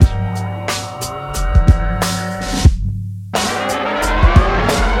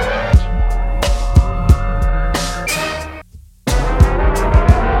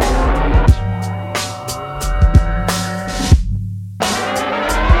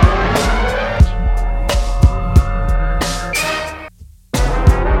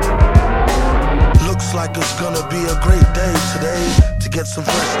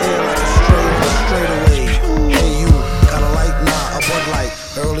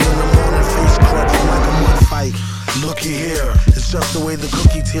like, looky here. It's just the way the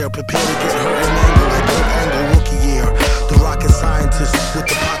cookie tear. Prepare to get hurt and mangled like Kurt Angle rookie year. The rocket scientist with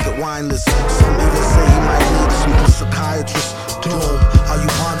the pocket wine list. Some even say he might need some psychiatrist. Doom, are you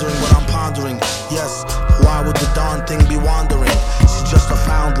pondering what I'm pondering? Yes, why would the darn thing be wandering? She's just a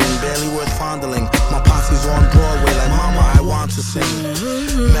foundling, barely worth fondling. My posse's on Broadway like mama, I want to sing.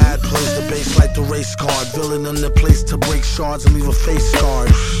 Mad plays the bass like the race card. Villain in the place to break shards and leave a face scarred.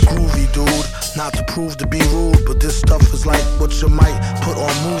 Groovy dude, not to prove to be rude, but this stuff is like what you might put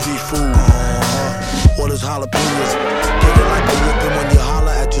on movie food. Orders jalapenos, get it like a whooping when you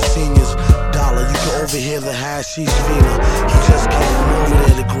holler at your seniors. Dollar, you can overhear the hashish fina. He just can't over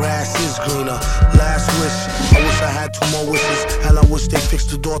there, the grass is greener. Last wish, I wish I had 2 more wishes, and I wish they fixed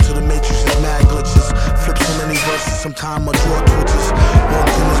the door to the matrix's mad glitches. Flip so many verses, sometime my jaw twitches. One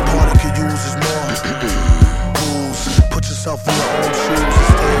thing this party could use is more booze. Put yourself in your own shoes and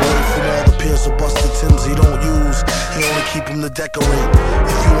stay away from all the peers of busted Timbs he don't use. He only keep him to decorate.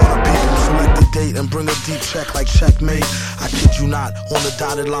 If you wanna beat him, select a date and bring a deep check like checkmate. I kid you not, on the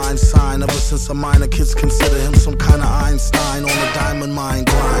dotted line sign. Ever since a minor, kids consider him some kind of Einstein on a diamond mine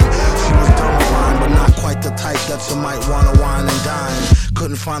grind. She was dumb fine, but not quite the type that you might wanna wine and dine.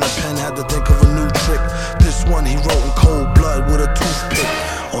 Couldn't find a pen, had to think of a new trick. This one he wrote in cold blood with a toothpick.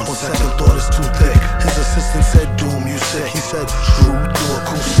 On second thought, it's too thick. His assistant said, Doom, you sick. He said, True, do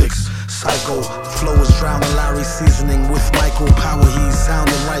acoustics. Psycho, flow is drowning Larry seasoning. With micro power, he's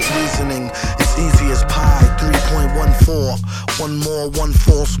sounding right reasoning. It's easy as pie, 3.14. One more, one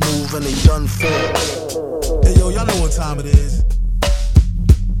false move, and they done for. Hey yo, y'all know what time it is.